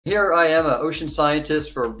Here I am, an ocean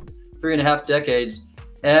scientist for 3.5 decades,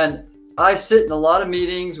 and I sit in a lot of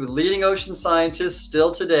meetings with leading ocean scientists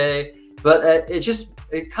still today, but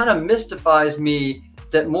it kind of mystifies me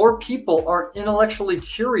that more people aren't intellectually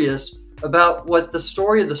curious about what the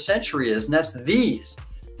story of the century is, and that's these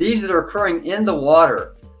that are occurring in the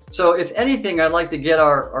water. So if anything, I'd like to get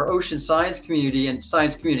our ocean science community and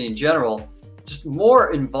science community in general just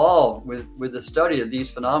more involved with the study of these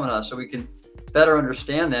phenomena so we can better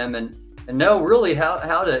understand them and know really how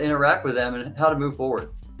to interact with them and how to move forward.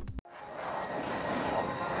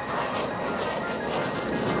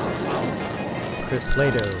 Chris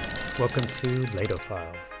Lado, welcome to Lado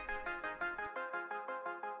Files.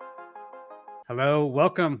 Hello,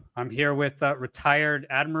 welcome. I'm here with retired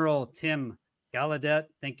Admiral Tim Gallaudet.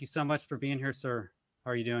 Thank you so much for being here, sir.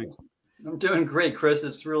 How are you doing? I'm doing great, Chris.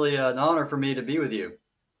 It's really an honor for me to be with you.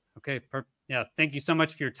 Okay, yeah, thank you so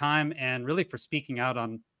much for your time and really for speaking out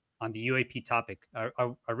on the UAP topic.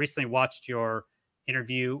 I recently watched your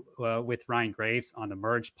interview with Ryan Graves on the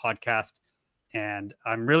Merge podcast, and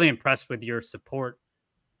I'm really impressed with your support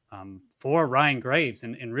for Ryan Graves.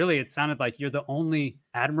 And really, it sounded like you're the only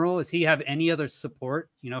admiral. Does he have any other support,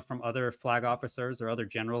 from other flag officers or other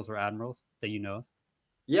generals or admirals that you know of?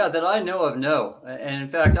 Yeah, that I know of, no. And in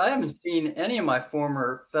fact, I haven't seen any of my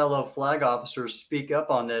former fellow flag officers speak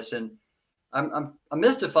up on this. And I'm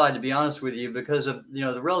mystified, to be honest with you, because of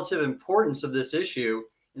the relative importance of this issue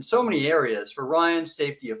in so many areas. For Ryan,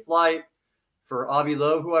 safety of flight; for Avi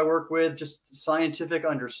Loeb, who I work with, just scientific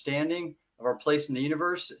understanding of our place in the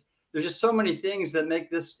universe. There's just so many things that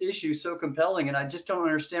make this issue so compelling, and I just don't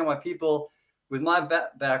understand why people with my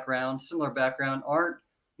background, similar background, aren't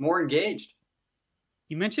more engaged.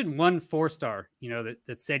 You mentioned one 4-star,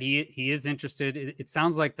 that said he is interested. It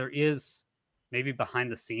sounds like there is, maybe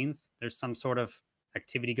behind the scenes, there's some sort of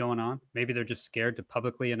activity going on. Maybe they're just scared to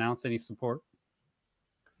publicly announce any support.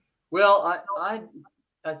 Well,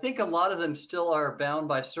 I think a lot of them still are bound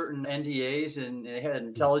by certain NDAs and they had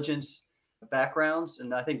intelligence backgrounds,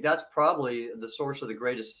 and I think that's probably the source of the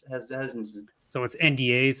greatest hesitancy. So it's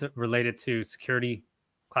NDAs related to security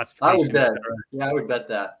classification. I would bet. Yeah, I would bet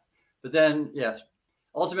that. But then, yes,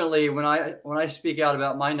 ultimately, when I speak out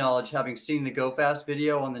about my knowledge, having seen the Go Fast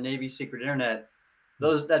video on the Navy secret internet,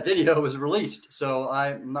 that video was released. So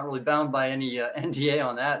I'm not really bound by any NDA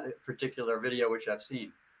on that particular video, which I've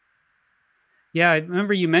seen. Yeah, I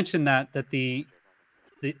remember you mentioned that the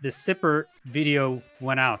SIPR video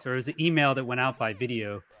went out, or it was an email that went out by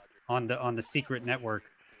video on the secret network,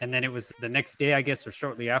 and then it was the next day, I guess, or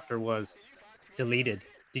shortly after, was deleted.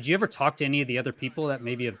 Did you ever talk to any of the other people that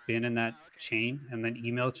maybe have been in that chain and then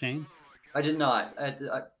email chain? I did not.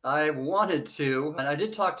 I wanted to, and I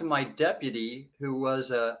did talk to my deputy, who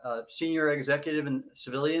was a senior executive and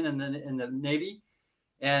civilian in the Navy,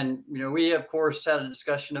 and we of course had a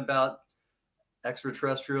discussion about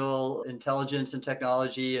extraterrestrial intelligence and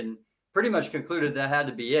technology, and pretty much concluded that had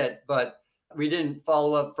to be it. But we didn't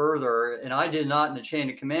follow up further, and I did not in the chain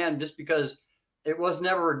of command, just because it was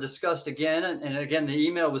never discussed again. And again, the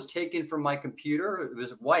email was taken from my computer; it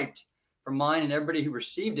was wiped from mine and everybody who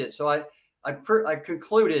received it. So I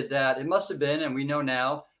concluded that it must have been, and we know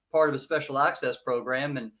now, part of a special access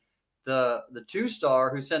program. And the 2-star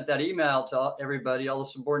who sent that email to everybody, all the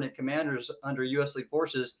subordinate commanders under U.S. Fleet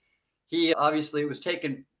Forces, he obviously was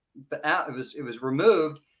taken out. It was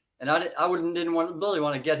removed, and I didn't really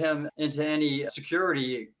want to get him into any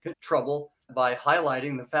security trouble by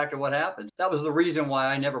highlighting the fact of what happened. That was the reason why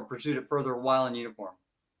I never pursued it further while in uniform.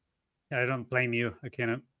 I don't blame you.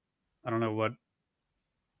 I don't know what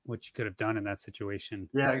you could have done in that situation.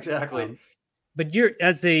 Yeah, exactly. But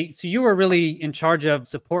so you were really in charge of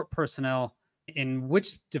support personnel in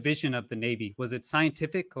which division of the Navy? Was it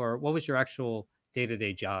scientific, or what was your actual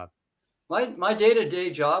day-to-day job? My day-to-day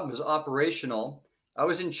job was operational. I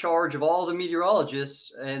was in charge of all the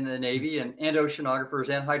meteorologists in the Navy and oceanographers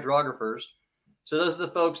and hydrographers. So those are the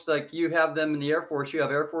folks, like you have them in the Air Force. You have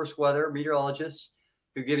Air Force weather meteorologists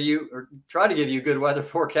who give you, or try to give you, a good weather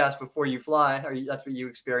forecast before you fly, or that's what you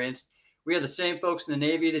experienced. We have the same folks in the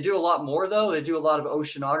Navy. They do a lot more, though. They do a lot of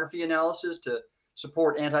oceanography analysis to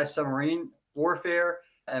support anti-submarine warfare.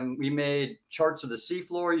 And we made charts of the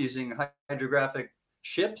seafloor using hydrographic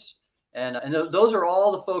ships. And those are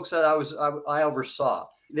all the folks that I oversaw.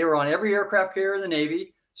 They were on every aircraft carrier in the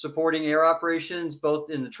Navy, supporting air operations, both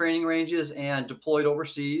in the training ranges and deployed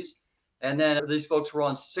overseas. And then these folks were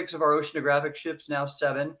on 6 of our oceanographic ships, now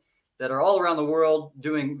 7, that are all around the world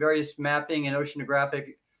doing various mapping and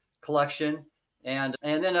oceanographic collection. And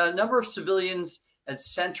then a number of civilians at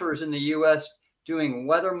centers in the U.S. doing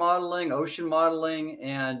weather modeling, ocean modeling,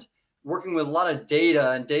 and working with a lot of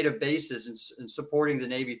data and databases and supporting the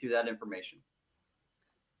Navy through that information.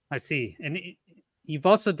 I see. And you've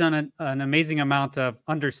also done an amazing amount of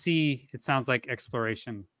undersea, it sounds like,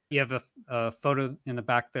 exploration. You have a photo in the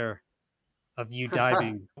back there of you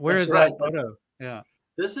diving. Where is that photo? Yeah.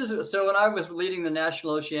 This is, so when I was leading the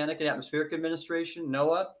National Oceanic and Atmospheric Administration,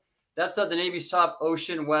 NOAA, that's the Navy's top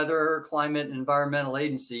ocean, weather, climate, and environmental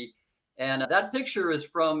agency. And that picture is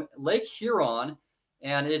from Lake Huron,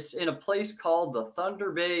 and it's in a place called the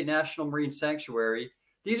Thunder Bay National Marine Sanctuary.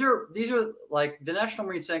 These are like, the National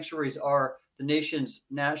Marine Sanctuaries are the nation's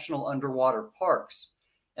national underwater parks.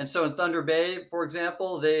 And so in Thunder Bay, for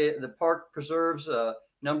example, the park preserves a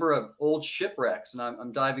number of old shipwrecks, and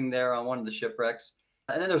I'm diving there on one of the shipwrecks.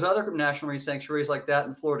 And then there's other national marine sanctuaries like that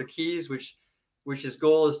in Florida Keys, which its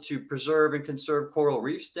goal is to preserve and conserve coral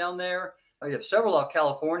reefs down there. We have several out in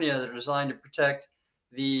California that are designed to protect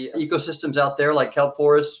the ecosystems out there, like kelp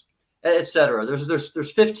forests, et cetera.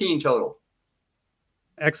 There's 15 total.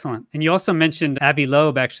 Excellent. And you also mentioned Avi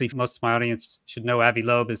Loeb. Actually, most of my audience should know Avi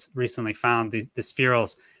Loeb has recently found the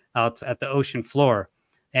spherules out at the ocean floor.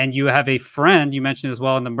 And you have a friend you mentioned as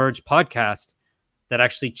well in the Merge podcast that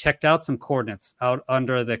actually checked out some coordinates out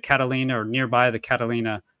under the Catalina or nearby the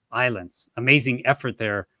Catalina Islands. Amazing effort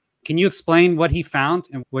there. Can you explain what he found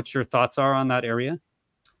and what your thoughts are on that area?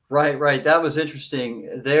 Right. That was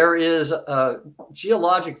interesting. There is a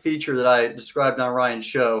geologic feature that I described on Ryan's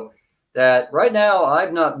show that right now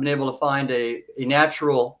I've not been able to find a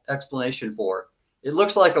natural explanation for. It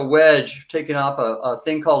looks like a wedge taken off a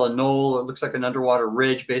thing called a knoll. It looks like an underwater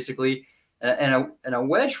ridge, basically. And a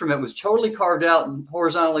wedge from it was totally carved out and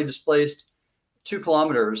horizontally displaced 2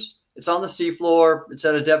 kilometers. It's on the seafloor. It's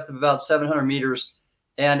at a depth of about 700 meters.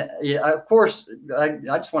 And of course, I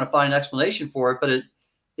just want to find an explanation for it, but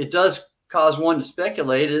it does cause one to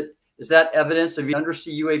speculate. Is that evidence of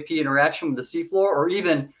undersea UAP interaction with the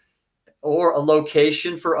seafloor, or a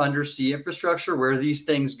location for undersea infrastructure where these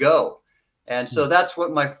things go? And so that's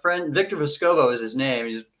what my friend, Victor Vescovo is his name.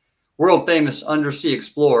 He's a world famous undersea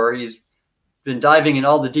explorer. He's been diving in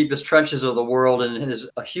all the deepest trenches of the world, and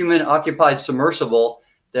a human occupied submersible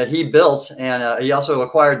that he built. And he also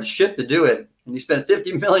acquired the ship to do it. And he spent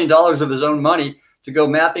 $50 million of his own money to go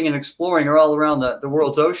mapping and exploring all around the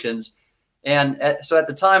world's oceans. And so at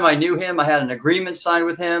the time I knew him, I had an agreement signed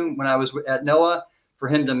with him when I was at NOAA for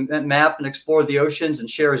him to map and explore the oceans and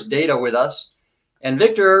share his data with us. And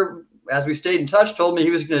Victor, as we stayed in touch, told me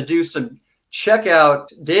he was going to do some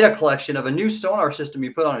checkout data collection of a new sonar system he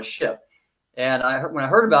put on a ship. And when I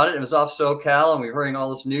heard about it, it was off SoCal, and we were hearing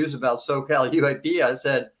all this news about SoCal UAP. I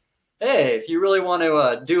said, hey, if you really want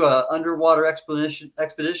to do a underwater expedition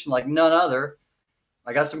like none other,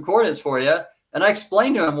 I got some coordinates for you. And I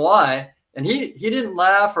explained to him why, and he didn't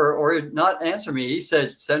laugh or not answer me. He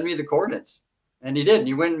said, send me the coordinates. And he did. And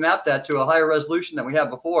he went and mapped that to a higher resolution than we had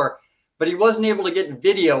before, but he wasn't able to get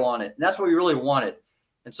video on it. And that's what we really wanted.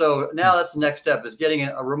 And so now that's the next step, is getting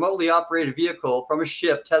a remotely operated vehicle from a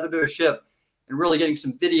ship, tethered to a ship, and really getting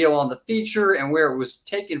some video on the feature and where it was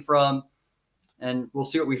taken from. And we'll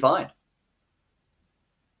see what we find.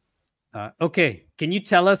 Okay. Can you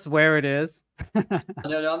tell us where it is?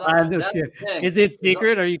 No, I'm not. Is it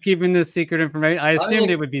secret? Are you keeping this secret information? I assumed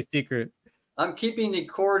it would be secret. I'm keeping the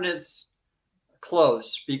coordinates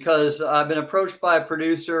close because I've been approached by a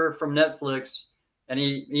producer from Netflix, and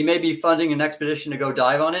he may be funding an expedition to go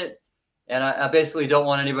dive on it. And I basically don't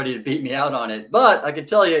want anybody to beat me out on it. But I can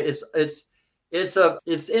tell you it's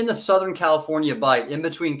in the Southern California Bight, in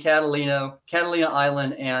between Catalina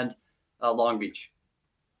Island and Long Beach.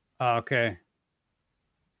 Okay.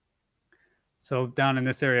 So down in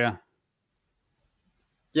this area.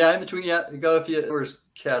 Yeah, in between. Yeah, where's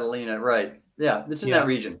Catalina? Right. Yeah, it's in that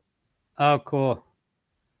region. Oh, cool.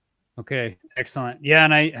 Okay, excellent. Yeah,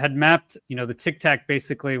 and I had mapped, the Tic Tac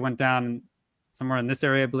basically went down somewhere in this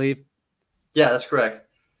area, I believe. Yeah, that's correct.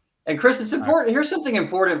 And Chris, it's important. Here's something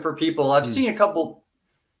important for people. I've seen a couple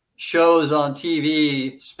shows on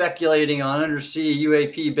TV speculating on undersea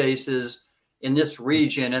UAP bases in this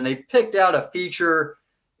region, and they picked out a feature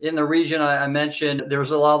in the region I mentioned.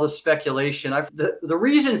 There's a lot of speculation. The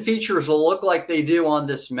reason features will look like they do on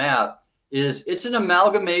this map is it's an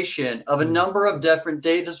amalgamation of a number of different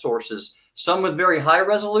data sources, some with very high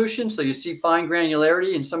resolution, so you see fine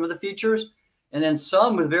granularity in some of the features, and then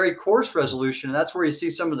some with very coarse resolution, and that's where you see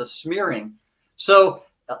some of the smearing. So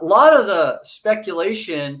a lot of the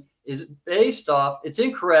speculation is based off, it's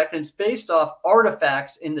incorrect, and it's based off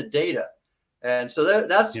artifacts in the data. And so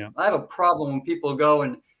I have a problem when people go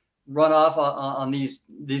and run off on these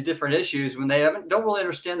different issues when they don't really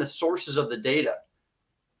understand the sources of the data.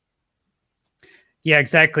 Yeah,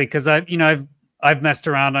 exactly. Because I've messed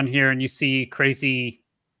around on here, and you see crazy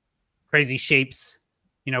shapes.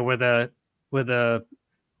 Where the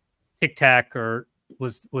tic tac or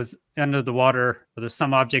was under the water, or there's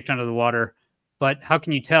some object under the water. But how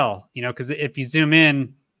can you tell? Because if you zoom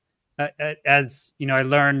in, as I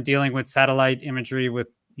learned dealing with satellite imagery with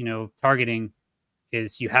targeting,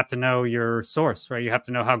 is you have to know your source, right? You have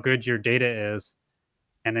to know how good your data is,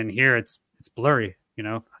 and then here it's blurry.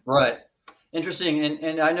 Right. Interesting.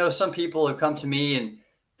 And I know some people have come to me, and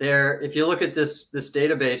if you look at this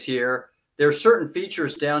database here, there are certain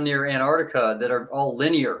features down near Antarctica that are all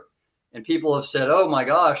linear, and people have said, "Oh my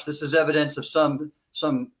gosh, this is evidence of some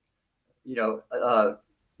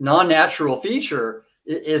non-natural feature.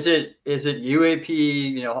 Is it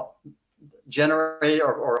UAP generate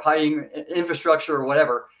or hiding infrastructure or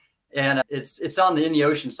whatever?" And it's in the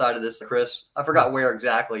ocean side of this, Chris. I forgot where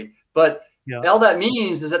exactly, but all that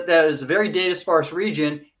means is that is a very data sparse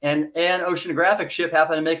region, and an oceanographic ship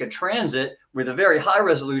happened to make a transit with a very high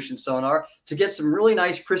resolution sonar to get some really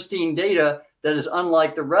nice pristine data that is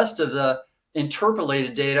unlike the rest of the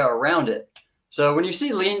interpolated data around it. So when you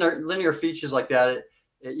see linear features like that,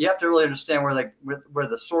 you have to really understand where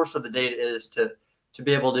the source of the data is to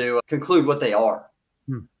be able to conclude what they are.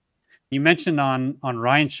 You mentioned on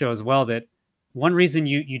Ryan's show as well that one reason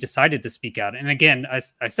you decided to speak out, and again,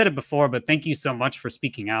 I said it before, but thank you so much for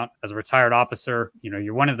speaking out as a retired officer.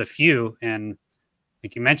 You're one of the few, and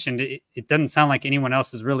like you mentioned, it doesn't sound like anyone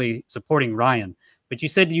else is really supporting Ryan. But you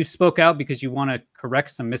said you spoke out because you want to correct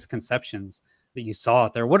some misconceptions that you saw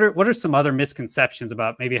out there. What are some other misconceptions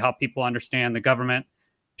about maybe how people understand the government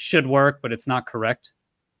should work, but it's not correct?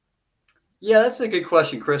 Yeah, that's a good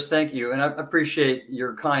question, Chris. Thank you. And I appreciate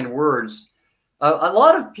your kind words. A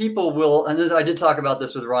lot of people will, and I did talk about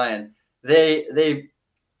this with Ryan, they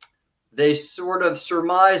sort of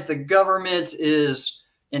surmise the government is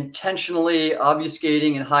intentionally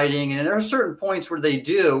obfuscating and hiding. And there are certain points where they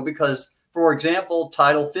do, because, for example,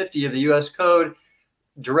 Title 50 of the U.S. Code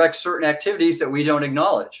directs certain activities that we don't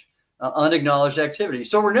acknowledge, unacknowledged activities.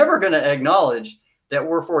 So we're never going to acknowledge that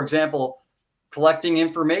we're, for example, collecting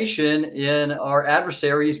information in our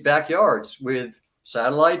adversaries' backyards with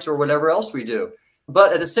satellites or whatever else we do.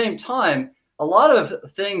 But at the same time, a lot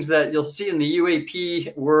of things that you'll see in the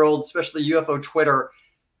UAP world, especially UFO Twitter,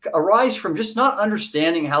 arise from just not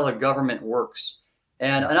understanding how the government works.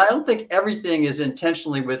 And I don't think everything is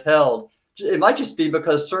intentionally withheld. It might just be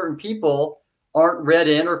because certain people aren't read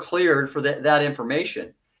in or cleared for that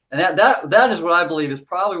information. And that is what I believe is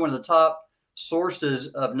probably one of the top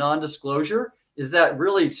sources of non-disclosure, is that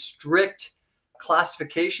really strict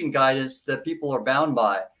classification guidance that people are bound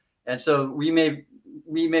by. And so we may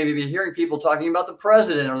be hearing people talking about the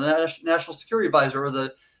president or the national security advisor or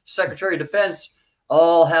the secretary of defense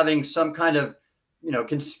all having some kind of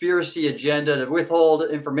conspiracy agenda to withhold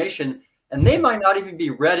information, and they might not even be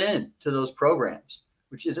read in to those programs,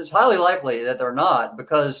 which is, it's highly likely that they're not,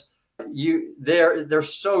 because they're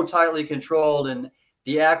so tightly controlled and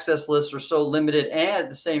the access lists are so limited. And at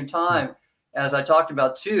the same time, as I talked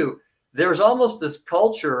about too, there's almost this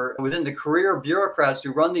culture within the career bureaucrats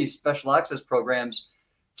who run these special access programs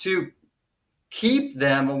to keep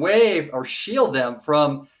them away or shield them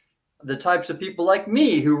from the types of people like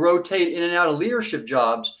me who rotate in and out of leadership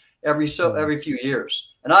jobs every few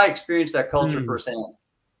years. And I experienced that culture firsthand.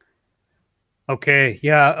 Okay.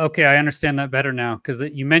 Yeah. Okay. I understand that better now, because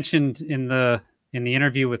you mentioned in the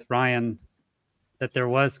interview with Ryan that there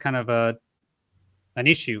was kind of an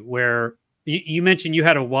issue where you mentioned you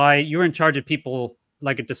were in charge of people,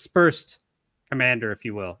 like a dispersed commander, if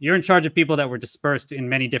you will. You're in charge of people that were dispersed in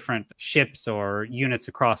many different ships or units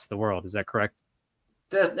across the world. Is that correct?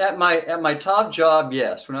 At my top job,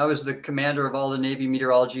 yes. When I was the commander of all the Navy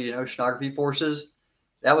meteorology and oceanography forces,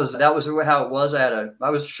 that was how it was. I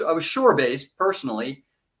was shore based personally,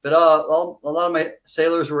 but a lot of my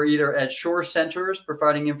sailors were either at shore centers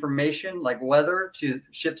providing information like weather to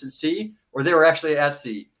ships at sea, or they were actually at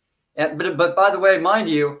sea. But by the way, mind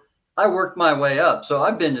you, I worked my way up. So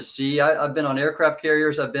I've been to sea. I've been on aircraft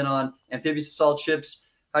carriers. I've been on amphibious assault ships,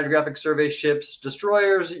 hydrographic survey ships,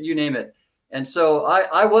 destroyers, you name it. And so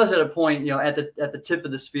I was at a point, at the tip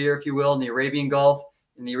of the sphere, if you will, in the Arabian Gulf,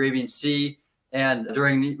 in the Arabian Sea, and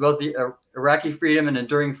during both the Iraqi freedom and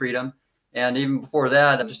enduring freedom, and even before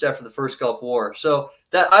that, just after the first Gulf War. So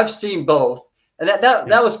that I've seen both, and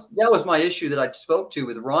that was my issue that I spoke to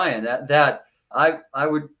with Ryan. That I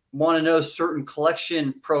would want to know certain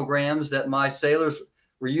collection programs that my sailors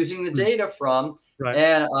were using the data from. Right.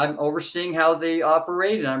 And I'm overseeing how they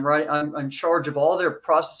operate, and I'm in charge of all their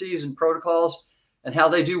processes and protocols and how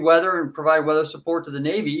they do weather and provide weather support to the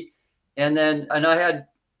Navy. And then, and I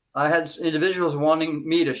had individuals wanting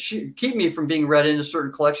me to keep me from being read into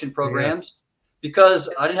certain collection programs because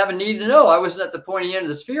I didn't have a need to know. I wasn't at the pointy end of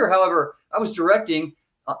the sphere. However, I was directing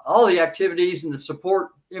all the activities and the support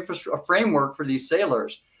infrastructure framework for these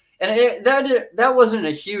sailors. And that wasn't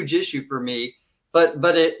a huge issue for me, but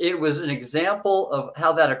it was an example of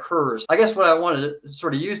how that occurs. I guess what I wanted to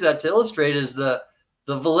sort of use that to illustrate is the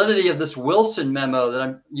validity of this Wilson memo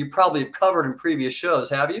that you probably have covered in previous shows.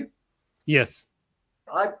 Have you? Yes.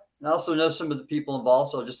 I also know some of the people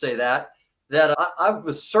involved, so I'll just say that I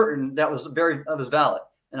was certain that was valid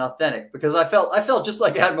and authentic, because I felt just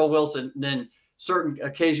like Admiral Wilson in certain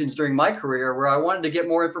occasions during my career where I wanted to get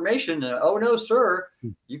more information, and oh no, sir,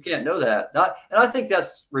 you can't know that. And I think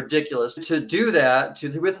that's ridiculous to do that,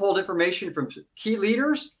 to withhold information from key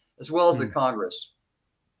leaders as well as the Congress.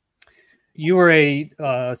 You were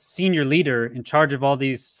a senior leader in charge of all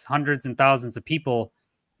these hundreds and thousands of people.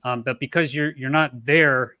 But because you're not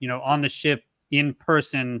there, on the ship in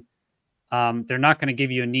person, they're not going to give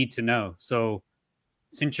you a need to know. So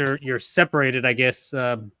since you're separated, I guess,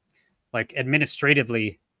 like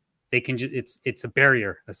administratively, they can it's a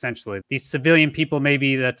barrier essentially. These civilian people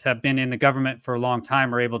maybe that have been in the government for a long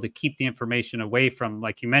time are able to keep the information away from,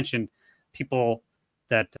 like you mentioned, people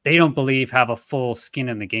that they don't believe have a full skin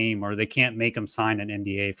in the game, or they can't make them sign an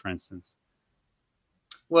NDA, for instance.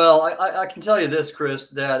 Well, I can tell you this, Chris,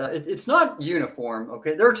 that it's not uniform.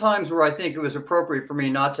 Okay, there are times where I think it was appropriate for me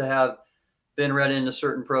not to have been read into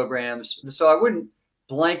certain programs, so I wouldn't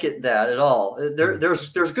blanket that at all.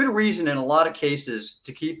 There's good reason in a lot of cases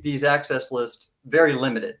to keep these access lists very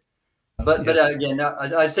limited. But again,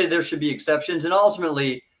 I'd say there should be exceptions, and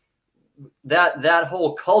ultimately, that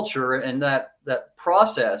whole culture and that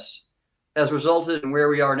process has resulted in where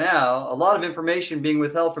we are now. A lot of information being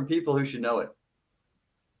withheld from people who should know it.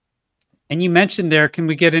 And you mentioned there, can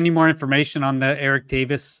we get any more information on the Eric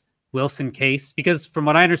Davis Wilson case? Because from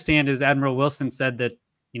what I understand is Admiral Wilson said that,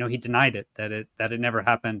 he denied it, that it never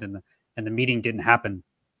happened and the meeting didn't happen.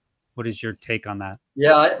 What is your take on that?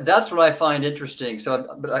 Yeah, that's what I find interesting.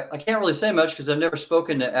 So, but I can't really say much because I've never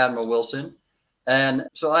spoken to Admiral Wilson. And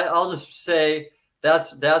so I'll just say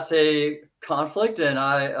that's a conflict, and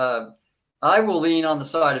I will lean on the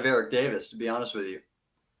side of Eric Davis, to be honest with you.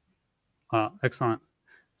 Excellent.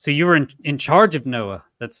 So you were in charge of NOAA.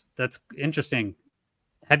 That's interesting.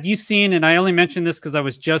 Have you seen, and I only mentioned this because I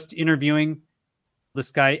was just interviewing this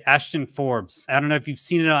guy, Ashton Forbes. I don't know if you've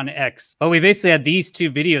seen it on X, but we basically had these two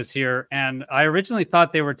videos here, and I originally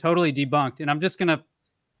thought they were totally debunked. And I'm just going to,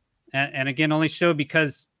 and again, only show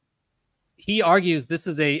because he argues this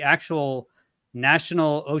is a actual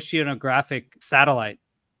National Oceanographic Satellite,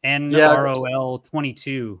 NROL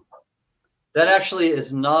 22. That actually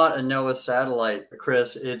is not a NOAA satellite,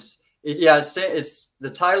 Chris. It's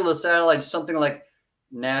the title of the satellite is something like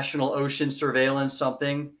National Ocean Surveillance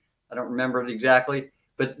something. I don't remember it exactly,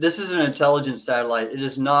 but this is an intelligence satellite. It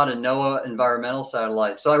is not a NOAA environmental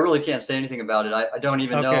satellite. So I really can't say anything about it. I don't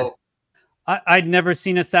even know. I'd never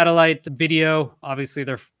seen a satellite video. Obviously,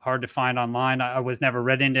 they're hard to find online. I was never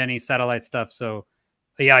read into any satellite stuff. So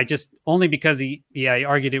yeah, I just, only because he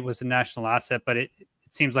argued it was a national asset, but it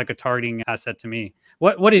seems like a targeting asset to me.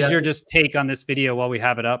 What is your just take on this video while we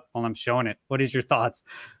have it up, while I'm showing it? What is your thoughts?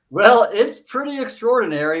 Well, it's pretty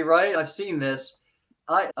extraordinary, right? I've seen this.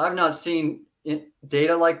 I've not seen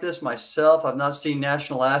data like this myself. I've not seen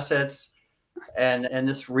national assets and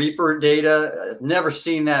this Reaper data. I've never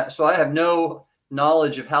seen that. So I have no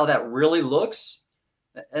knowledge of how that really looks.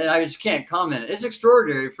 And I just can't comment. It's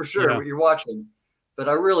extraordinary for sure what you're watching, but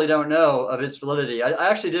I really don't know of its validity. I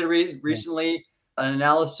actually did read recently an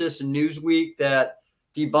analysis in Newsweek that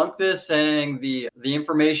debunked this, saying the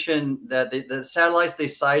information that the satellites they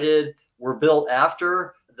cited were built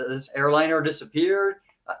after this airliner disappeared.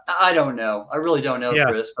 I don't know. I really don't know,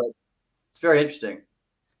 Chris, but it's very interesting.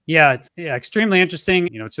 Yeah, it's extremely interesting.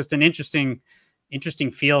 It's just an interesting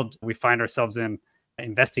field we find ourselves in,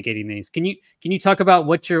 investigating these. Can you talk about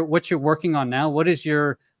what you're working on now? What is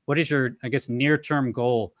your I guess near-term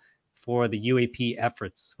goal for the UAP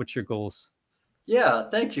efforts? What's your goals? Yeah,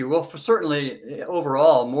 thank you. Well, for certainly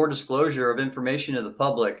overall, more disclosure of information to the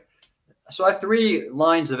public. So I have 3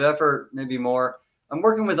 lines of effort, maybe more. I'm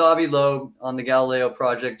working with Avi Loeb on the Galileo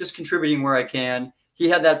project, just contributing where I can. He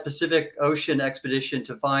had that Pacific Ocean expedition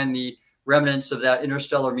to find the remnants of that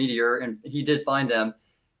interstellar meteor, and he did find them.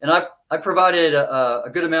 And I provided a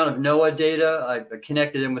good amount of NOAA data. I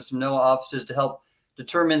connected him with some NOAA offices to help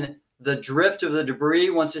determine the drift of the debris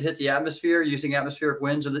once it hit the atmosphere using atmospheric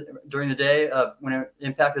winds during the day when it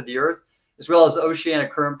impacted the Earth, as well as the oceanic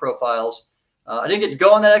current profiles. I didn't get to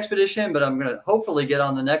go on that expedition, but I'm going to hopefully get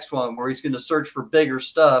on the next one where he's going to search for bigger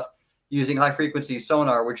stuff using high frequency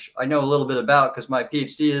sonar, which I know a little bit about because my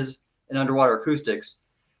PhD is in underwater acoustics.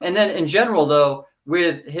 And then in general, though,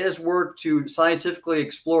 with his work to scientifically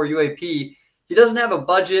explore UAP, he doesn't have a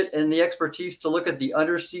budget and the expertise to look at the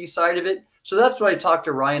undersea side of it. So that's what I talked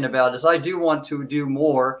to Ryan about, is I do want to do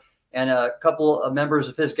more. And a couple of members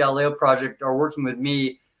of his Galileo project are working with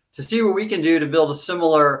me to see what we can do to build a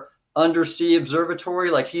similar undersea observatory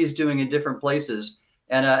like he's doing in different places.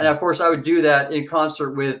 And of course, I would do that in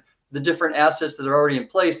concert with the different assets that are already in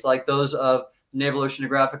place, like those of the Naval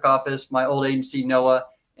Oceanographic Office, my old agency, NOAA,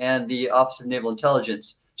 and the Office of Naval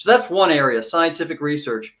Intelligence. So that's one area, scientific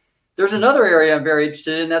research. There's another area I'm very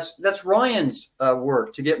interested in. That's Ryan's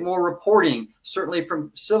work to get more reporting, certainly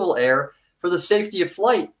from civil air, for the safety of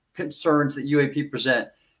flight concerns that UAP present.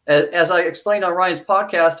 As I explained on Ryan's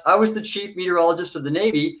podcast, I was the chief meteorologist of the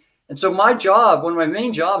Navy. And so my job, one of my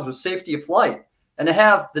main jobs, was safety of flight. And to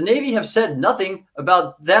have the Navy have said nothing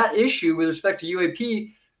about that issue with respect to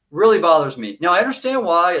UAP really bothers me. Now, I understand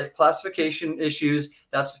why, classification issues.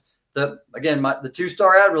 That's the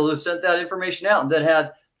two-star admiral who sent that information out and then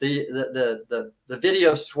had the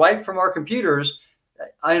video swiped from our computers.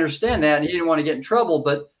 I understand that, and he didn't want to get in trouble,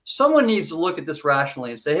 but someone needs to look at this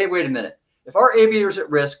rationally and say, hey, wait a minute. If our aviators at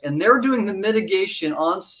risk and they're doing the mitigation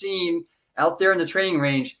on scene out there in the training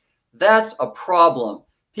range, that's a problem.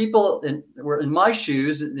 People in my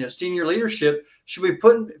shoes, senior leadership, should be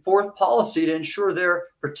putting forth policy to ensure they're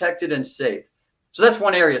protected and safe. So that's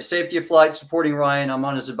one area, safety of flight, supporting Ryan. I'm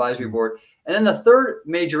on his advisory board. And then the third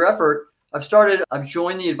major effort, I've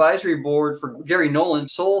joined the advisory board for Gary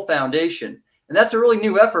Nolan's Soul Foundation. And that's a really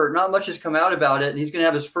new effort. Not much has come out about it. And he's going to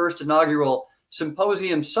have his first inaugural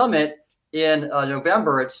symposium summit in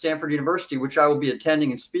November at Stanford University, which I will be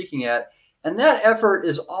attending and speaking at. And that effort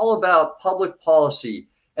is all about public policy.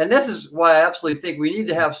 And this is why I absolutely think we need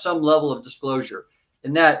to have some level of disclosure,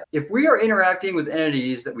 in that if we are interacting with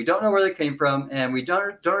entities that we don't know where they came from, and we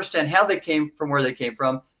don't understand how they came from where they came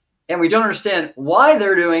from, and we don't understand why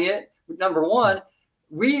they're doing it, number one,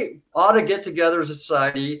 we ought to get together as a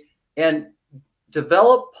society and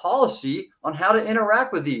develop policy on how to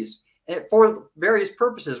interact with these for various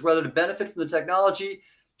purposes, whether to benefit from the technology,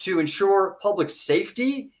 to ensure public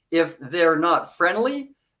safety if they're not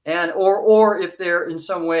friendly, and or if they're in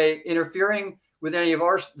some way interfering with any of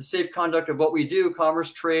the safe conduct of what we do,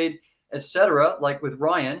 commerce, trade, etc., like with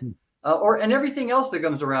Ryan, and everything else that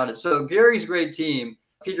comes around it. So Gary's great team,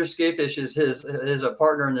 Peter Skafish is a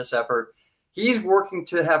partner in this effort. He's working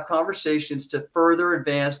to have conversations to further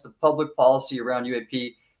advance the public policy around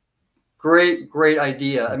UAP. Great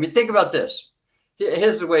idea. I mean, think about this.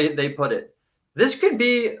 Here's the way they put it. This could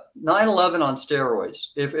be 9/11 on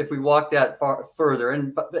steroids if we walk that far further.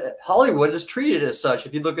 And Hollywood is treated as such.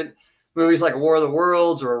 If you look at movies like War of the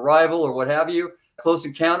Worlds or Arrival or what have you, Close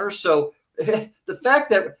Encounters. So the fact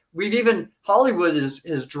that Hollywood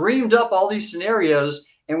has dreamed up all these scenarios,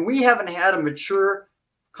 and we haven't had a mature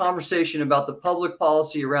conversation about the public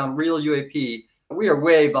policy around real UAP, we are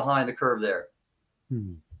way behind the curve there.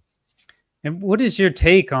 And what is your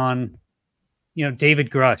take on, David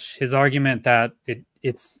Grusch, his argument that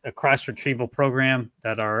it's a crash retrieval program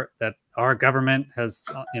that our government has,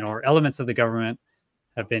 or elements of the government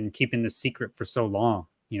have been keeping this secret for so long?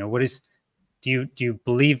 Do you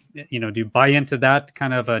believe, do you buy into that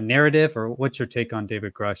kind of a narrative, or what's your take on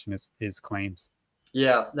David Grusch and his claims?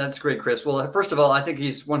 Yeah, that's great, Chris. Well, first of all, I think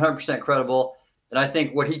he's 100% credible. And I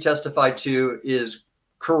think what he testified to is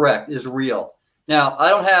correct, is real. Now,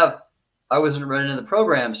 I wasn't read into the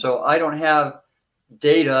program, so I don't have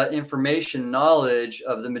data, information, knowledge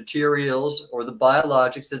of the materials or the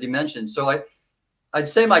biologics that he mentioned. So I'd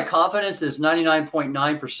say my confidence is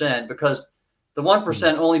 99.9%, because the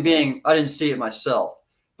 1% only being I didn't see it myself.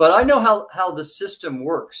 But I know how the system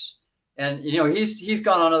works. And, he's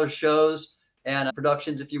gone on other shows and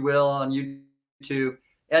productions, if you will, on YouTube.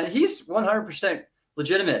 And he's 100%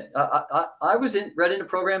 legitimate. I was read into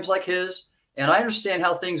programs like his, and I understand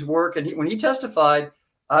how things work. And when he testified,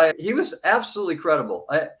 he was absolutely credible.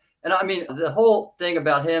 I mean, the whole thing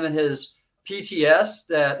about him and his PTS,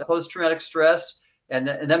 that post-traumatic stress, and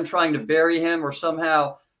them trying to bury him or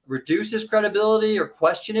somehow reduce his credibility or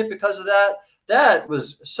question it because of that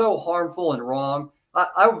was so harmful and wrong.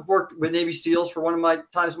 I've worked with Navy SEALs for one of my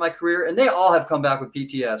times in my career, and they all have come back with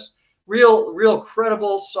PTS. Real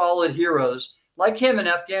credible, solid heroes like him in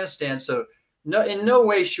Afghanistan. So in no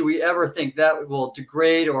way should we ever think that will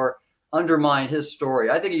degrade or undermine his story.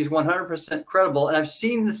 I think he's 100% credible, and I've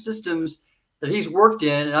seen the systems that he's worked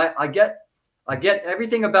in, and I get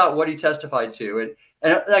everything about what he testified to.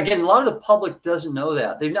 And again, a lot of the public doesn't know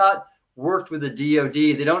that. They've not worked with the DoD.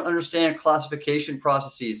 They don't understand classification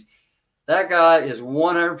processes. That guy is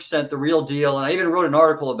 100% the real deal. And I even wrote an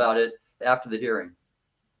article about it after the hearing.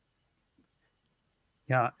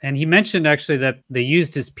 Yeah. And he mentioned actually that they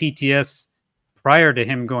used his PTS prior to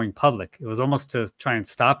him going public. It was almost to try and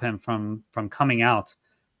stop him from coming out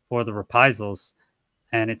for the reprisals.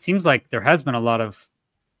 And it seems like there has been a lot of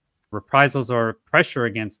reprisals or pressure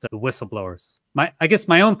against the whistleblowers. I guess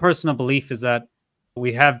my own personal belief is that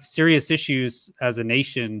we have serious issues as a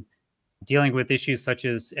nation dealing with issues such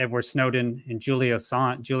as Edward Snowden and Julian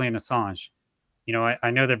Assange. You know,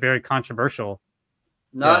 I know they're very controversial.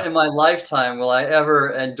 Not in my lifetime will I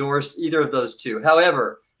ever endorse either of those two.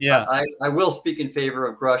 However, yeah, I will speak in favor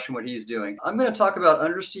of Grusch and what he's doing. I'm going to talk about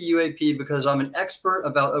undersea UAP because I'm an expert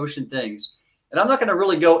about ocean things. And I'm not going to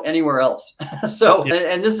really go anywhere else. So, yeah.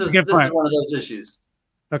 and this is one of those issues.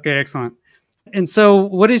 Okay, excellent. And so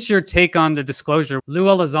what is your take on the disclosure? Lou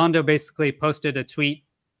Elizondo basically posted a tweet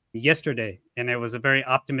yesterday, and it was a very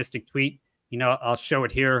optimistic tweet. You know, I'll show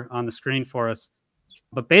it here on the screen for us.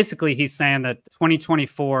 But basically, he's saying that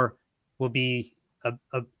 2024 will be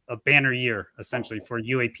a banner year, essentially, for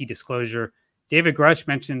UAP disclosure. David Grusch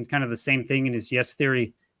mentioned kind of the same thing in his Yes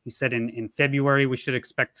Theory. He said in February, we should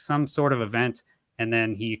expect some sort of event, and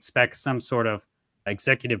then he expects some sort of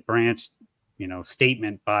executive branch, you know,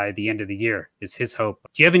 statement by the end of the year is his hope.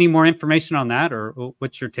 Do you have any more information on that, or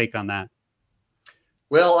what's your take on that?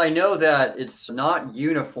 Well, I know that it's not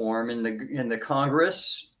uniform in the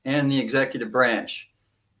Congress and the executive branch,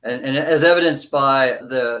 and as evidenced by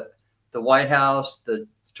the White House, the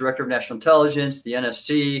Director of National Intelligence, the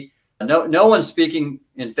NSC, no one's speaking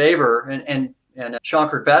in favor, and Sean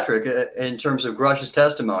Kirkpatrick in terms of Grusch's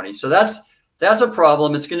testimony. So that's a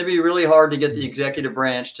problem. It's going to be really hard to get the executive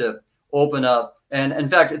branch to open up. And in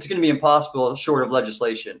fact, it's going to be impossible short of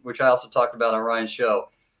legislation, which I also talked about on Ryan's show.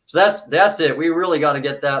 So that's it. We really got to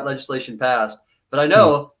get that legislation passed. But I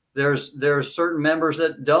know there's certain members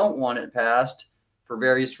that don't want it passed for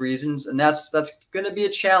various reasons. And that's going to be a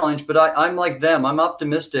challenge. But I'm like them. I'm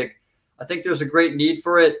optimistic. I think there's a great need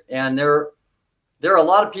for it. And there are a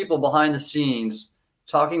lot of people behind the scenes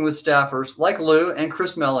talking with staffers like Lou and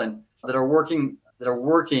Chris Mellon that are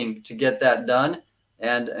working to get that done.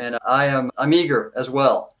 And I'm eager as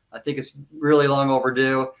well. I think it's really long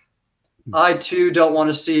overdue. I too don't want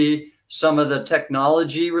to see some of the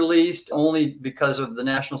technology released only because of the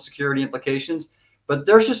national security implications, but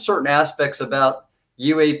there's just certain aspects about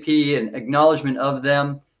UAP and acknowledgement of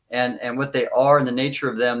them and what they are and the nature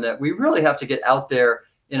of them that we really have to get out there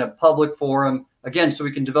in a public forum, again, so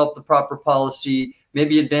we can develop the proper policy,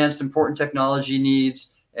 maybe advance important technology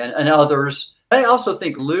needs and others. I also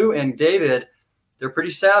think Lou and David, they're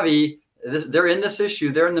pretty savvy. They're in this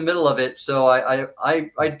issue. They're in the middle of it. So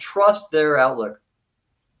I trust their outlook.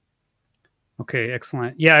 Okay,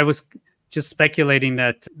 excellent. Yeah, I was just speculating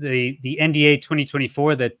that the NDA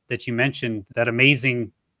 2024 that you mentioned, that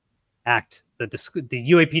amazing act, the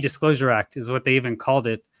UAP Disclosure Act is what they even called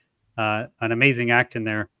it, an amazing act in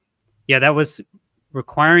there. Yeah, that was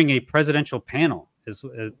requiring a presidential panel.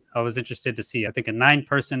 I was interested to see. I think a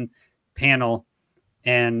 9-person panel,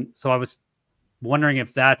 and so I was wondering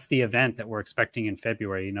if that's the event that we're expecting in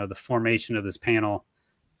February. You know, the formation of this panel,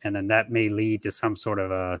 and then that may lead to some sort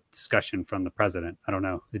of a discussion from the president. I don't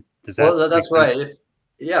know. Does that? Well, that's right.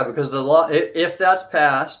 Yeah, because the law, if that's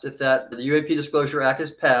passed, if the UAP Disclosure Act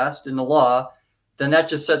is passed in the law, then that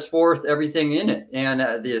just sets forth everything in it and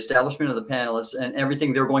the establishment of the panelists and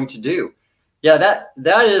everything they're going to do. Yeah,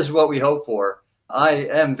 that is what we hope for. I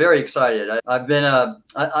am very excited. I've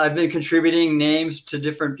been contributing names to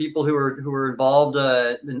different people who are involved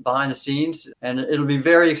behind the scenes, and it'll be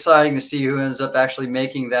very exciting to see who ends up actually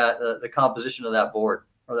making that the composition of that board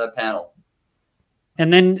or that panel.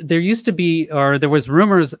 And then there was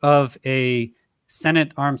rumors of a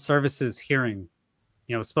Senate Armed Services hearing.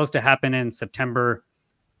 You know, it was supposed to happen in September,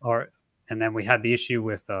 and then we had the issue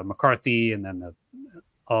with McCarthy, and then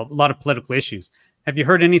a lot of political issues. Have you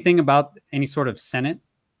heard anything about any sort of Senate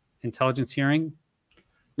intelligence hearing?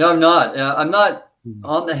 No, I'm not. I'm not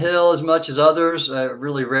on the Hill as much as others,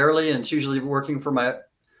 really rarely, and it's usually working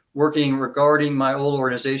regarding my old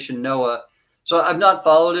organization, NOAA. So I've not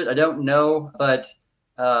followed it. I don't know, but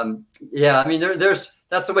yeah, I mean,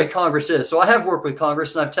 that's the way Congress is. So I have worked with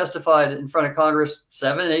Congress, and I've testified in front of Congress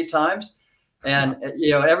 7, 8 times, and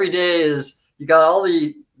you know, every day you got all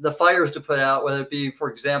the fires to put out, whether it be,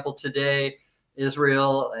 for example, today,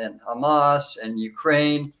 Israel and Hamas and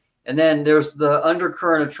Ukraine. And then there's the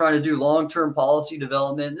undercurrent of trying to do long-term policy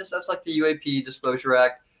development. That's like the UAP Disclosure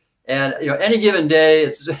Act. And, you know, any given day,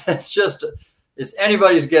 it's just it's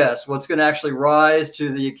anybody's guess what's going to actually rise to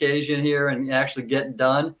the occasion here and actually get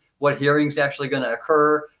done. What hearings actually going to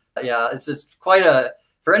occur? Yeah, it's quite a,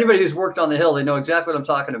 for anybody who's worked on the Hill, they know exactly what I'm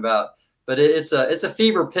talking about. But it's a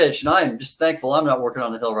fever pitch, and I'm just thankful I'm not working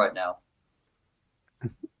on the Hill right now.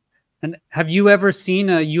 And have you ever seen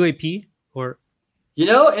a UAP or? You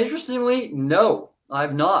know, interestingly, no,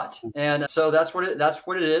 I've not. And so that's what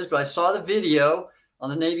it is. But I saw the video on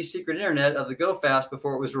the Navy secret internet of the Go Fast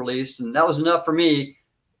before it was released, and that was enough for me,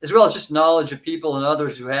 as well as just knowledge of people and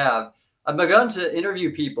others who have. I've begun to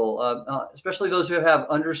interview people, especially those who have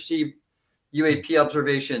undersea UAP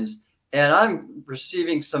observations, and I'm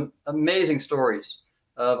receiving some amazing stories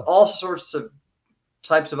of all sorts of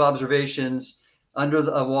types of observations under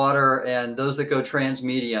the water and those that go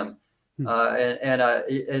transmedium. And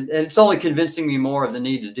it's only convincing me more of the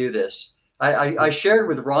need to do this. I shared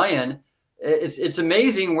with Ryan, it's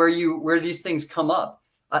amazing where these things come up.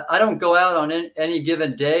 I don't go out on any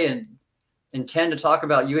given day and intend to talk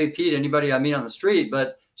about UAP to anybody I meet on the street,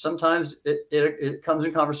 but sometimes it comes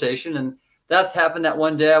in conversation. And that's happened that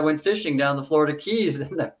one day I went fishing down the Florida Keys,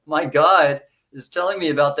 and my guide is telling me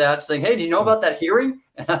about that, saying, "Hey, do you know about that hearing?"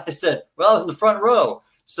 And I said, "Well, I was in the front row."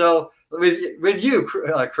 So with you,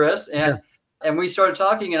 Chris, and we started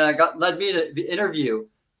talking, and led me to interview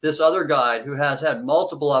this other guide who has had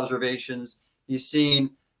multiple observations. He's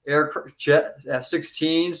seen jet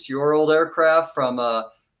F-16s, your old aircraft from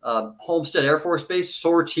Homestead Air Force Base,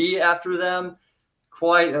 sortie after them.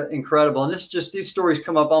 Quite incredible. And these stories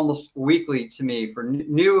come up almost weekly to me for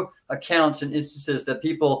new accounts and instances that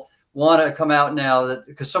people want to come out now,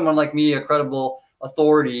 because someone like me, a credible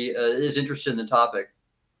authority, is interested in the topic.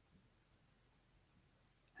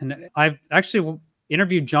 And I've actually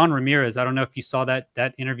interviewed John Ramirez. I don't know if you saw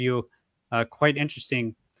that interview. Quite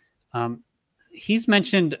interesting. He's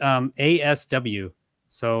mentioned ASW.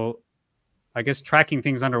 So I guess tracking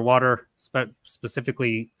things underwater,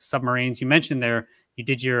 specifically submarines. You mentioned there you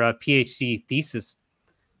did your PhD thesis.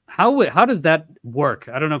 How does that work?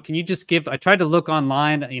 I don't know. Can you just give? I tried to look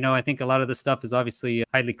online. You know, I think a lot of this stuff is obviously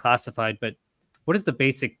highly classified, but what is the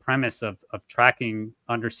basic premise of tracking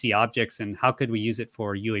undersea objects, and how could we use it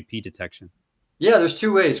for UAP detection? Yeah, there's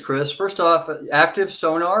two ways, Chris. First off, active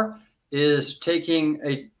sonar is taking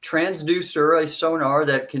a transducer, a sonar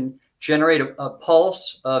that can generate a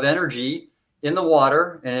pulse of energy in the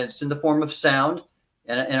water, and it's in the form of sound,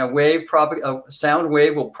 and a sound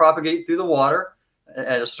wave will propagate through the water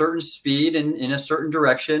at a certain speed and in a certain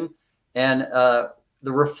direction, and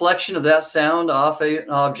the reflection of that sound off an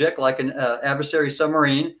object like an adversary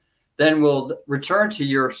submarine then will return to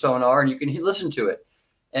your sonar, and you can listen to it.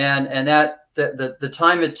 And the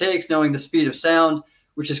time it takes, knowing the speed of sound,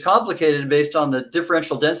 which is complicated based on the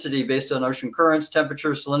differential density based on ocean currents,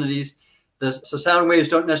 temperatures, salinities. So sound waves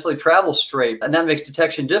don't necessarily travel straight, and that makes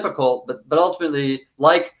detection difficult. But ultimately,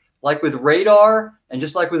 like with radar and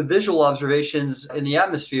just like with visual observations in the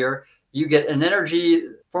atmosphere, you get an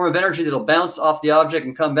form of energy that'll bounce off the object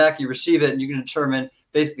and come back. You receive it, and you can determine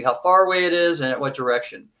basically how far away it is and at what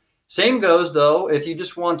direction. Same goes, though, if you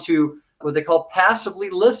just want to what they call passively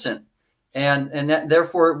listen. And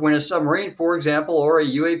therefore, when a submarine, for example, or a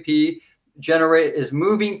UAP is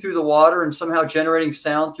moving through the water and somehow generating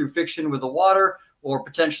sound through friction with the water, or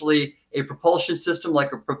potentially a propulsion system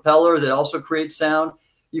like a propeller that also creates sound,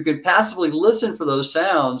 you can passively listen for those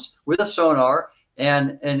sounds with a sonar.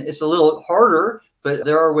 And it's a little harder, but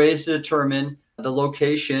there are ways to determine the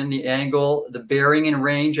location, the angle, the bearing and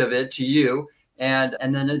range of it to you, and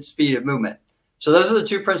then its speed of movement. So those are the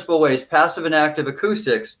two principal ways: passive and active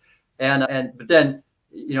acoustics. But then,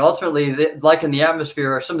 you know, ultimately, like in the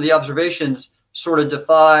atmosphere, some of the observations sort of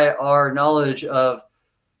defy our knowledge of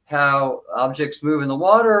how objects move in the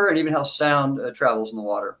water and even how sound travels in the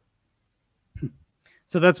water.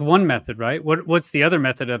 So that's one method, right? What's the other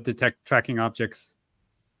method of tracking objects?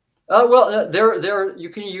 Well, you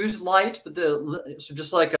can use light, but so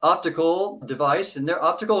just like an optical device, and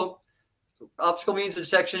optical means the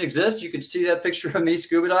detection exists. You can see that picture of me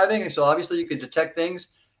scuba diving, and so obviously you can detect things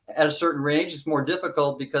at a certain range. It's more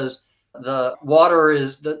difficult because the water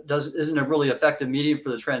isn't a really effective medium for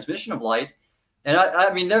the transmission of light. And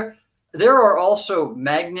I mean, there are also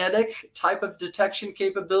magnetic type of detection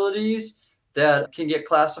capabilities that can get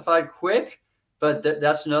classified quick, but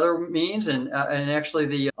that's another means. And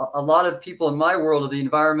actually, a lot of people in my world, of the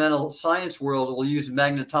environmental science world, will use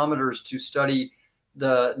magnetometers to study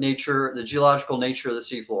the geological nature of the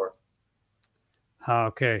seafloor.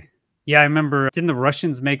 Okay. Yeah, I remember. Didn't the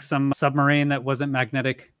Russians make some submarine that wasn't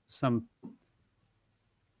magnetic?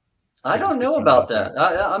 I don't know about that.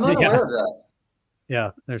 I'm unaware of that.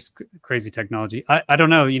 Yeah, there's crazy technology. I don't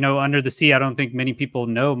know, under the sea, I don't think many people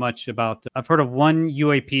know much about. I've heard of one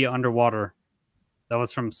UAP underwater. That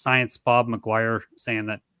was from Science Bob McGuire, saying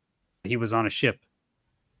that he was on a ship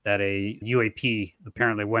that a UAP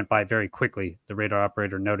apparently went by very quickly. The radar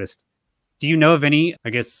operator noticed. Do you know of any,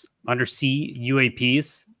 I guess, undersea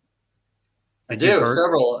UAPs? I do,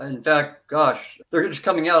 several. In fact, gosh, they're just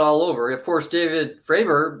coming out all over. Of course, David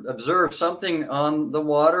Fravor observed something on the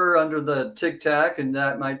water under the Tic Tac, and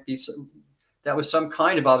that was some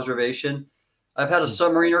kind of observation. I've had a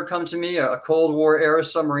submariner come to me, a Cold War era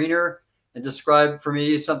submariner, and describe for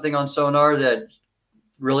me something on sonar that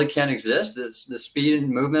really can't exist. It's the speed and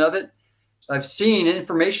movement of it. I've seen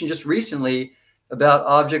information just recently about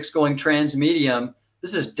objects going transmedium.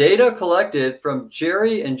 This is data collected from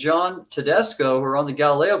Jerry and John Tedesco, who are on the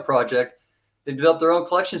Galileo project. They've developed their own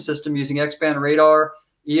collection system using X-band radar,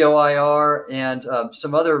 EOIR, and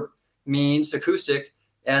some other means, acoustic.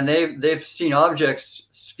 And they've seen objects,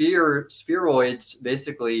 spheroids,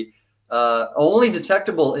 basically, only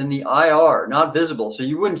detectable in the IR, not visible. So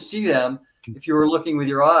you wouldn't see them if you were looking with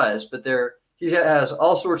your eyes. But he has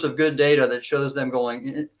all sorts of good data that shows them going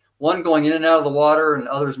in and out of the water, and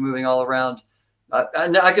others moving all around.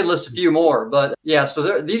 I could list a few more, but yeah,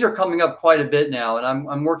 so these are coming up quite a bit now, and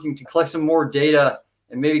I'm working to collect some more data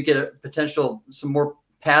and maybe get some more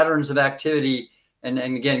patterns of activity, and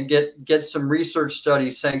again, get some research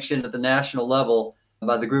studies sanctioned at the national level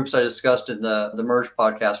by the groups I discussed in the Merge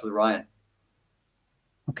podcast with Ryan.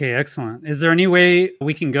 Okay, excellent. Is there any way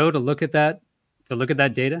we can go to look at that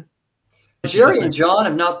data? Jerry and John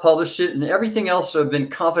have not published it, and everything else have been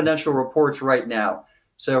confidential reports right now.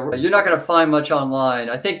 So you're not going to find much online.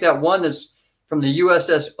 I think that one that's from the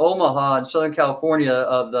USS Omaha in Southern California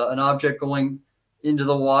of an object going into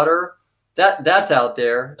the water, that's out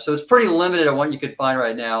there. So it's pretty limited on what you could find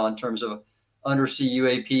right now in terms of undersea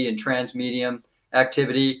UAP and transmedium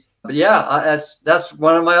activity. But yeah, that's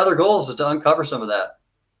one of my other goals, is to uncover some of that.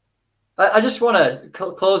 I just want to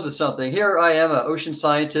close with something. Here I am, an ocean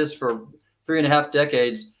scientist for 3.5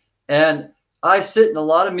 decades, and I sit in a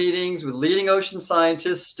lot of meetings with leading ocean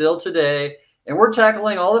scientists still today, and we're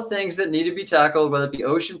tackling all the things that need to be tackled, whether it be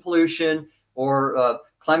ocean pollution or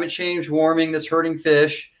climate change warming that's hurting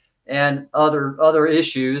fish and other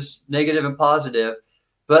issues, negative and positive.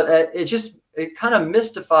 But it kind of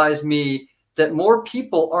mystifies me that more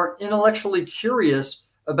people aren't intellectually curious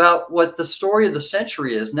about what the story of the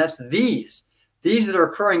century is, and that's these that are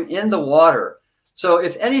occurring in the water. So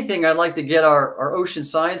if anything, I'd like to get our ocean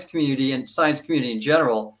science community and science community in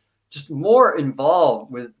general just more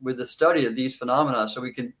involved with the study of these phenomena, so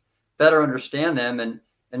we can better understand them and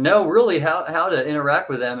know really how to interact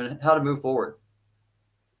with them and how to move forward.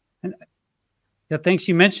 And yeah, thanks.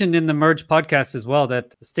 You mentioned in the Merge podcast as well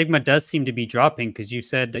that stigma does seem to be dropping, because you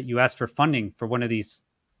said that you asked for funding for one of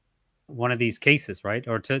these cases, right?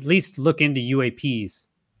 Or to at least look into UAPs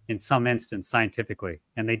in some instance scientifically,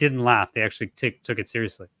 and they didn't laugh. They actually took it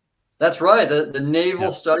seriously. That's right. The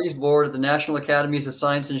Naval Studies Board of the National Academies of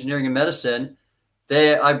Science, Engineering, and Medicine,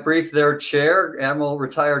 I briefed their chair, Admiral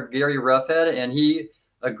retired Gary Roughhead, and he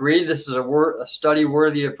agreed this is a study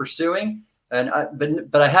worthy of pursuing.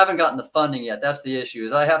 But I haven't gotten the funding yet. That's the issue,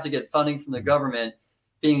 is I have to get funding from the government,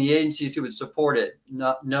 being the agencies who would support it.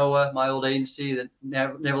 Not NOAA, my old agency, the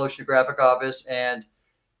Naval Oceanographic Office, and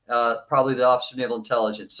probably the Office of Naval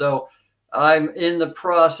Intelligence. So I'm in the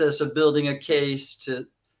process of building a case to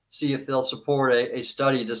see if they'll support a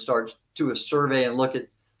study to start to a survey and look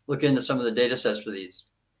into some of the data sets for these.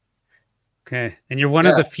 Okay. And you're one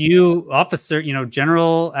of the few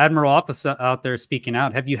General Admiral officer out there speaking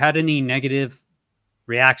out. Have you had any negative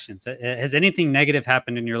reactions? Has anything negative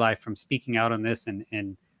happened in your life from speaking out on this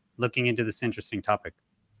and looking into this interesting topic?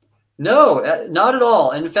 No, not at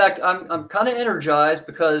all. And in fact, I'm kind of energized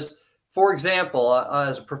because, for example,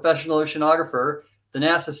 as a professional oceanographer, the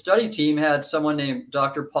NASA study team had someone named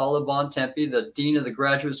Dr. Paula Bontempi, the Dean of the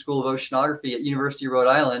Graduate School of Oceanography at University of Rhode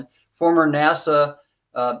Island, former NASA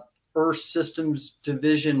Earth Systems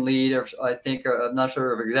Division lead, or I think, I'm not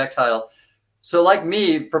sure of her exact title. So like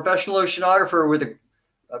me, professional oceanographer with a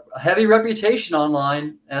heavy reputation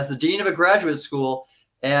online as the Dean of a graduate school.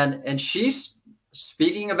 And she's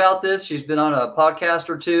speaking about this. She's been on a podcast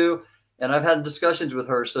or two, and I've had discussions with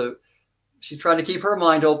her. So she's trying to keep her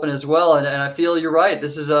mind open as well. And I feel you're right.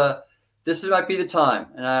 This might be the time.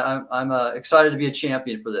 And I'm excited to be a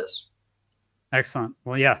champion for this. Excellent.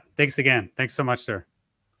 Well, yeah. Thanks again. Thanks so much, sir.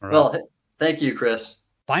 Right. Well, thank you, Chris.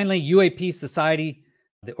 Finally, UAP Society,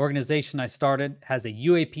 the organization I started, has a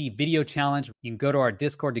UAP video challenge. You can go to our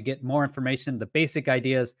Discord to get more information. The basic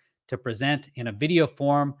idea is to present in a video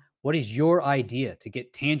form What is your idea to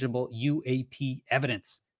get tangible UAP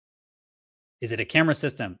evidence? Is it a camera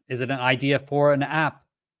system? Is it an idea for an app?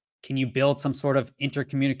 Can you build some sort of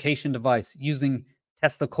intercommunication device using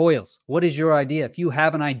Tesla coils? What is your idea? If you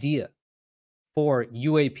have an idea for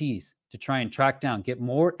UAPs to try and track down, get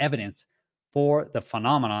more evidence for the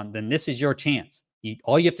phenomenon, then this is your chance.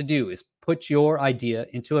 All you have to do is put your idea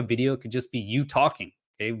into a video. It could just be you talking,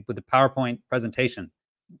 okay, with a PowerPoint presentation.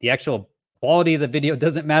 The actual quality of the video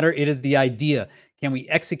doesn't matter. It is the idea. Can we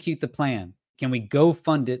execute the plan? Can we go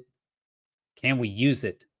fund it? Can we use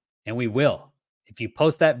it? And we will. If you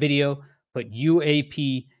post that video, put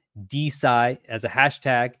UAP DeSci as a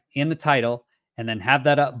hashtag in the title, and then have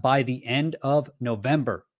that up by the end of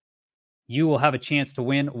November, you will have a chance to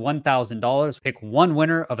win $1,000. Pick one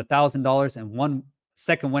winner of $1,000 and one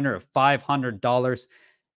second winner of $500.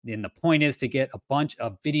 And the point is to get a bunch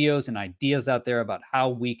of videos and ideas out there about how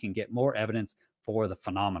we can get more evidence for the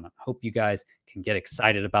phenomenon. Hope you guys can get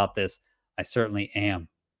excited about this. I certainly am.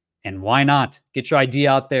 And why not? Get your idea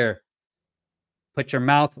out there. Put your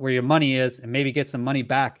mouth where your money is and maybe get some money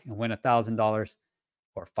back and win $1,000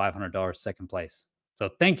 or $500 second place. So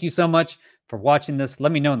thank you so much for watching this.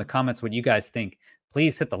 Let me know in the comments what you guys think.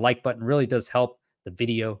 Please hit the like button. It really does help the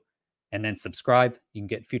video. And then subscribe. You can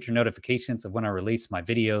get future notifications of when I release my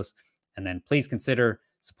videos. And then please consider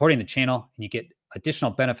supporting the channel, and you get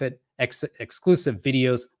additional benefit, exclusive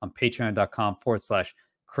videos on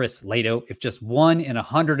patreon.com/Chris Lado. If just 1 in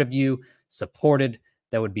 100 of you supported,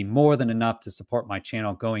 that would be more than enough to support my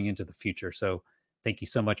channel going into the future. So thank you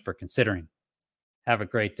so much for considering. Have a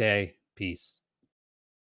great day. Peace.